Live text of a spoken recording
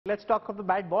let's talk of the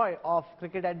bad boy of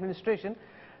cricket administration,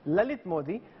 Lalit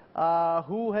Modi,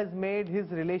 who has made his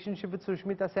relationship with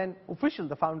Sushmita Sen official.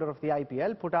 The founder of the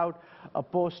IPL put out a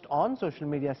post on social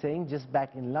media saying, just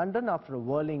back in London after a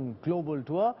whirling global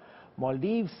tour,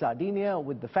 Maldives, Sardinia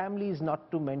with the families, not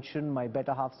to mention my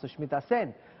better half Sushmita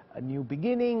Sen. A new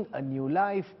beginning, a new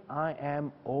life. I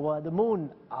am over the moon.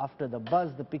 After the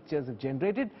buzz the pictures have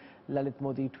generated, Lalit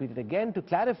Modi tweeted again to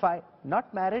clarify,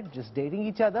 not married, just dating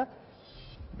each other.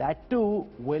 That too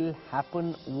will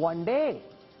happen one day.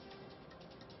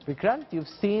 Vikrant, you've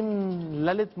seen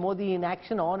Lalit Modi in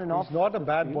action on and off. He's not a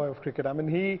bad boy of cricket. I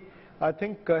mean, I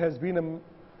think,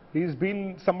 he's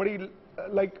been somebody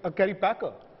like a Kerry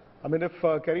Packer. I mean, if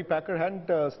Kerry Packer hadn't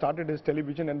started his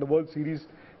television and the World Series,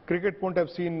 cricket wouldn't have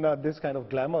seen this kind of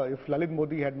glamour. If Lalit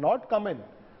Modi had not come in,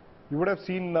 you would have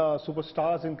seen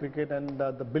superstars in cricket and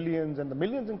the billions and the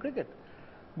millions in cricket.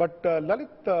 But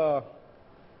Lalit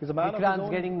is a man of his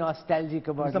own. Getting nostalgic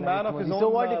about He's a man of his own. So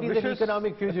what if he's an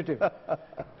economic fugitive?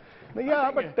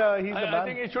 Yeah, but he's a man. I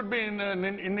think he should be in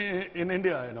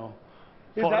India, you know.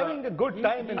 He's having a good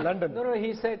time in London. No,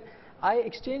 he said, I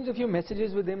exchanged a few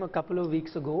messages with him a couple of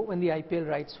weeks ago when the IPL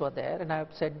rights were there, and I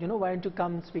said, you know, why don't you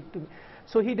come and speak to me?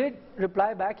 So he did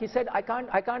reply back. He said, I can't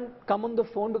come on the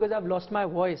phone because I've lost my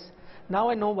voice. Now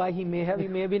I know why he may have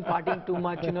been partying too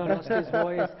much, you know, lost his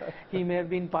voice. He may have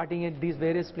been partying at these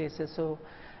various places. So,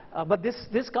 but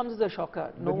this comes as a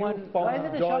shocker. No one. Why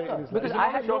is it a shocker? Because I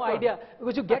had no idea.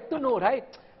 Because you get to know, right?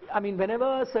 I mean,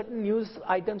 whenever certain news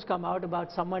items come out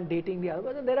about someone dating the other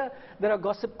person, there are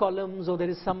gossip columns or there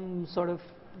is some sort of,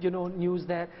 you know, news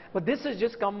there. But this has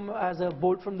just come as a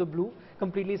bolt from the blue,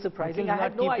 completely surprising. I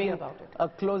had no idea about it. A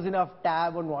close enough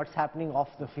tab on what's happening off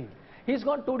the field. He's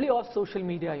gone totally off social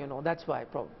media, you know, that's why.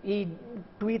 He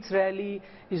tweets rarely,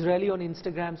 he's rarely on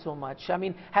Instagram so much. I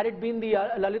mean, had it been the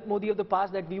Lalit Modi of the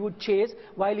past that we would chase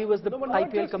while he was the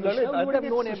IPL commissioner, Lalit, we would have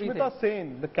known everything. Sushmita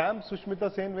Sen, the camp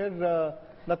Sushmita Sen where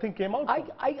nothing came out.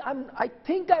 I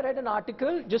think I read an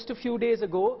article just a few days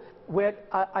ago where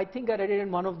I think I read it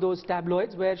in one of those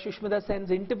tabloids where Sushmita Sen's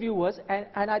interview was,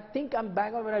 and I think I'm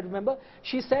bang on when I remember,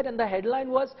 she said, and the headline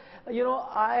was, you know,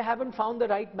 I haven't found the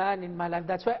right man in my life.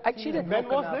 That's why actually. When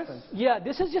was this? Yeah,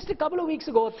 this is just a couple of weeks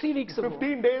ago, 3 weeks ago.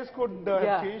 15 days could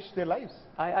have changed their lives.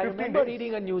 I remember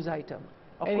reading a news item.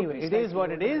 Anyway, it is what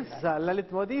it is.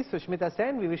 Lalit Modi, Sushmita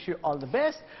Sen, we wish you all the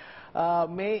best.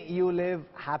 May you live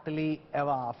happily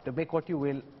ever after. Make what you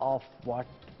will of what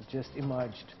just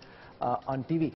emerged on TV.